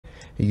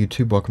Hey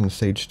YouTube, welcome to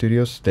Sage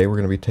Studios. Today we're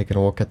going to be taking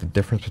a look at the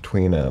difference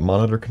between a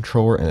monitor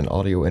controller and an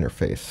audio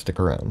interface. Stick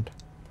around.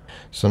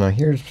 So now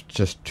here's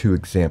just two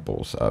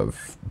examples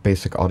of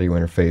basic audio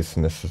interface,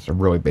 and this is a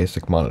really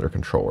basic monitor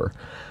controller.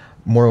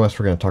 More or less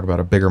we're going to talk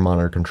about a bigger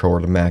monitor controller,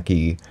 the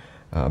Mackie,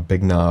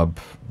 big knob.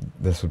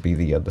 This would be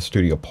the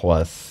Studio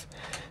Plus,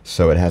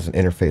 so it has an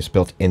interface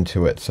built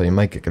into it, so you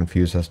might get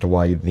confused as to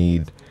why you'd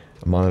need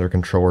a monitor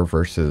controller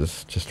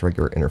versus just a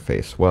regular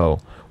interface.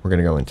 Well, we're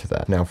going to go into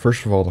that. Now,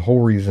 first of all, the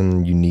whole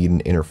reason you need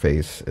an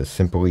interface is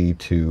simply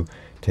to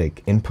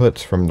take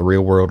inputs from the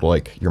real world,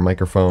 like your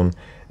microphone,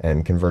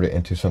 and convert it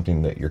into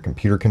something that your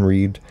computer can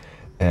read,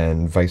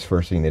 and vice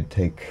versa. You need to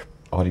take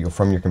audio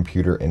from your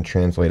computer and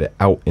translate it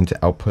out into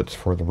outputs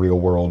for the real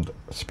world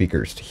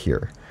speakers to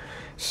hear.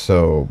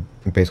 So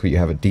basically you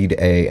have a D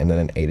to A and then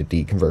an A to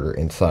D converter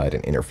inside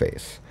an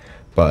interface.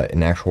 But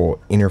an actual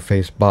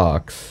interface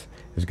box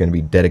is going to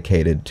be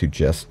dedicated to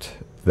just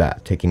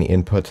that, taking the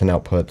inputs and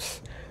outputs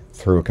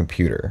through a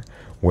computer.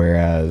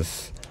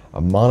 Whereas a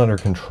monitor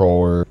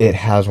controller, it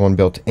has one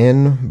built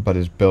in, but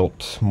is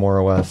built more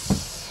or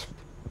less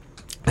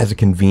as a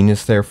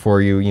convenience there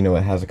for you. You know,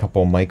 it has a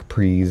couple mic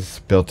pre's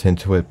built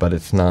into it, but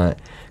it's not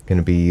going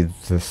to be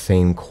the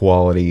same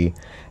quality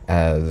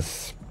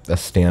as a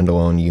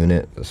standalone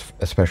unit,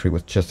 especially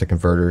with just the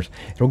converters.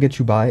 It'll get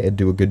you by, it'll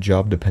do a good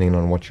job depending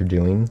on what you're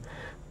doing,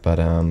 but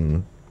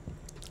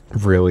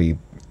really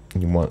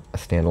you want a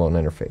standalone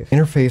interface.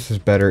 Interface is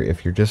better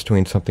if you're just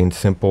doing something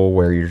simple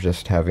where you're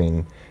just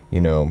having,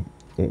 you know,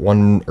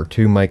 one or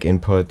two mic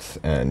inputs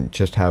and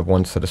just have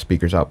one set of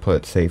speakers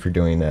output. Say if you're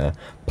doing a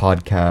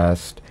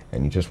podcast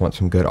and you just want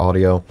some good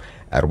audio,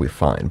 that'll be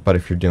fine. But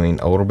if you're doing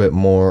a little bit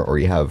more, or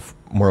you have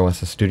more or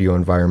less a studio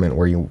environment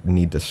where you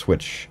need to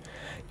switch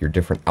your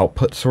different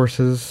output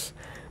sources,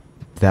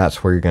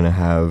 that's where you're going to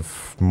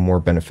have more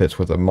benefits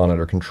with a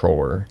monitor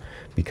controller.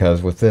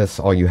 Because with this,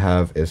 all you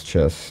have is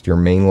just your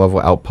main level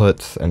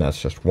outputs, and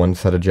that's just one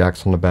set of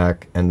jacks on the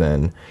back, and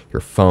then your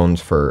phones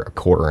for a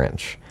 1/4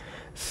 inch.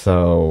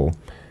 So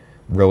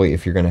really,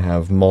 if you're going to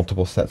have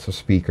multiple sets of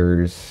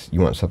speakers, you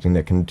want something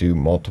that can do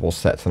multiple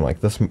sets, and like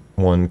this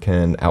one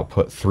can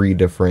output three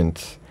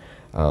different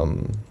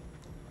monitors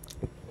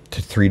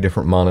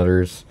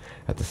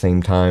at the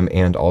same time,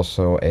 and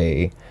also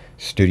a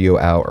studio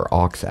out or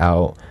aux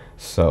out.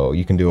 So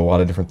you can do a lot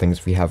of different things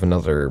if you have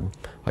another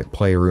like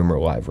playroom or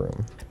live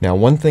room. Now,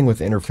 one thing with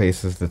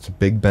interfaces that's a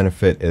big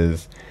benefit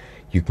is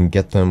you can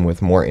get them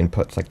with more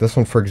inputs. Like this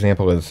one, for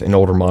example, is an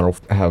older model.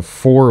 I have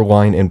 4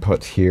 line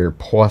inputs here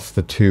plus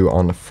the 2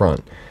 on the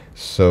front.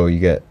 So you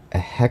get a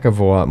heck of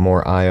a lot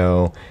more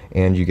I/O,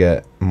 and you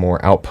get more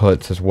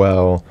outputs as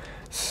well.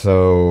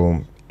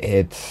 So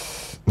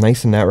it's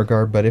nice in that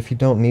regard, but if you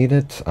don't need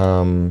it,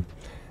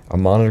 a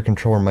monitor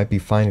controller might be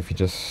fine if you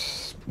just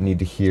need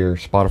to hear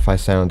Spotify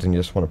sounds and you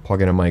just want to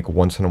plug in a mic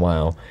once in a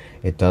while.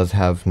 It does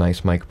have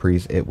nice mic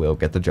pre's. It will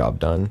get the job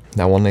done.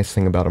 Now, one nice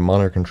thing about a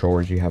monitor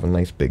controller is you have a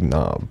nice big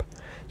knob.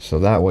 So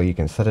that way you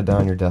can set it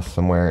down on your desk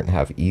somewhere and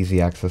have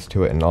easy access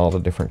to it and all the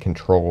different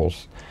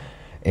controls.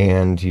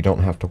 And you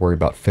don't have to worry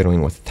about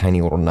fiddling with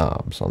tiny little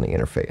knobs on the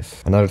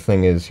interface. Another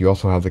thing is you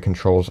also have the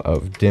controls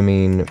of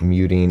dimming,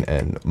 muting,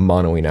 and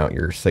monoing out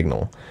your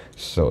signal.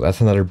 So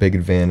that's another big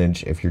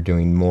advantage if you're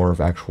doing more of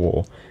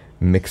actual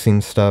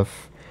mixing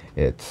stuff.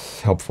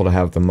 It's helpful to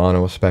have the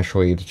mono,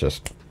 especially to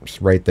just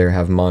right there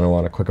have mono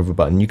on a click of a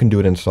button. You can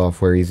do it in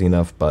software easy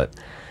enough, but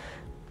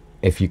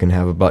if you can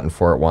have a button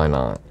for it, why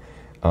not?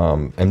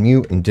 And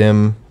mute and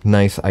dim,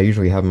 nice. I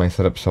usually have my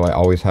setup so I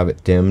always have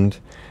it dimmed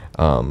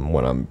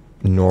when I'm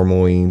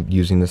normally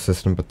using the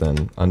system, but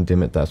then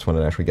undim it, that's when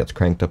it actually gets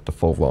cranked up to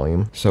full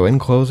volume. So in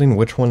closing,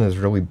 which one is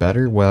really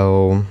better?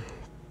 Well,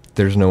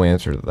 there's no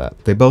answer to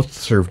that. They both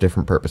serve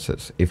different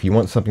purposes. If you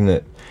want something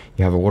that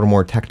you have a little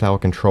more tactile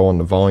control on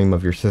the volume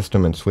of your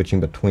system and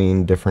switching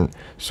between different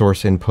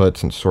source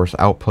inputs and source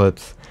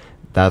outputs,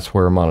 that's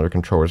where a monitor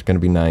controller is going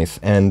to be nice.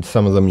 And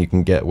some of them you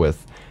can get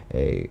with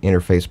a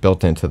interface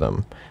built into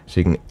them, so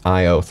you can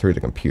I/O through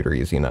the computer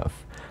easy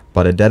enough.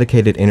 But a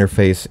dedicated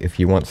interface, if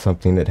you want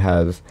something that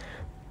has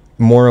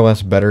more or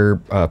less better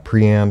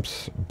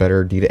preamps,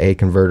 better D to A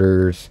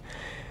converters,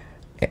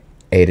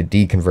 A to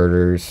D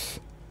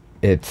converters,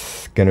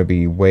 it's going to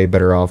be way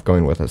better off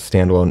going with a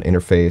standalone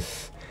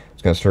interface.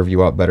 It's going to serve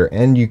you out better,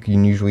 and you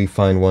can usually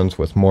find ones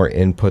with more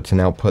inputs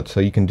and outputs, so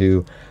you can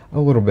do a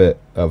little bit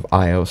of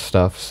I/O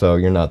stuff, so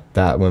you're not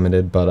that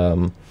limited. But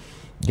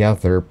yeah,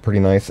 they're pretty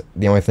nice.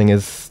 The only thing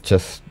is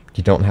just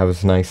you don't have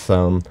as nice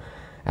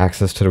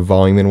access to the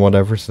volume and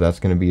whatever, so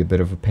that's going to be a bit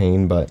of a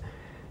pain. But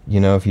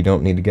you know, if you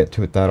don't need to get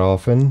to it that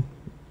often,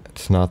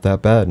 it's not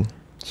that bad.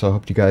 So I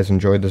hope you guys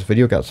enjoyed this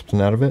video, got something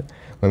out of it.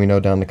 Let me know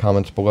down in the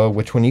comments below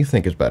which one you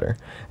think is better.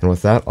 And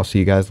with that, I'll see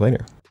you guys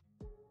later.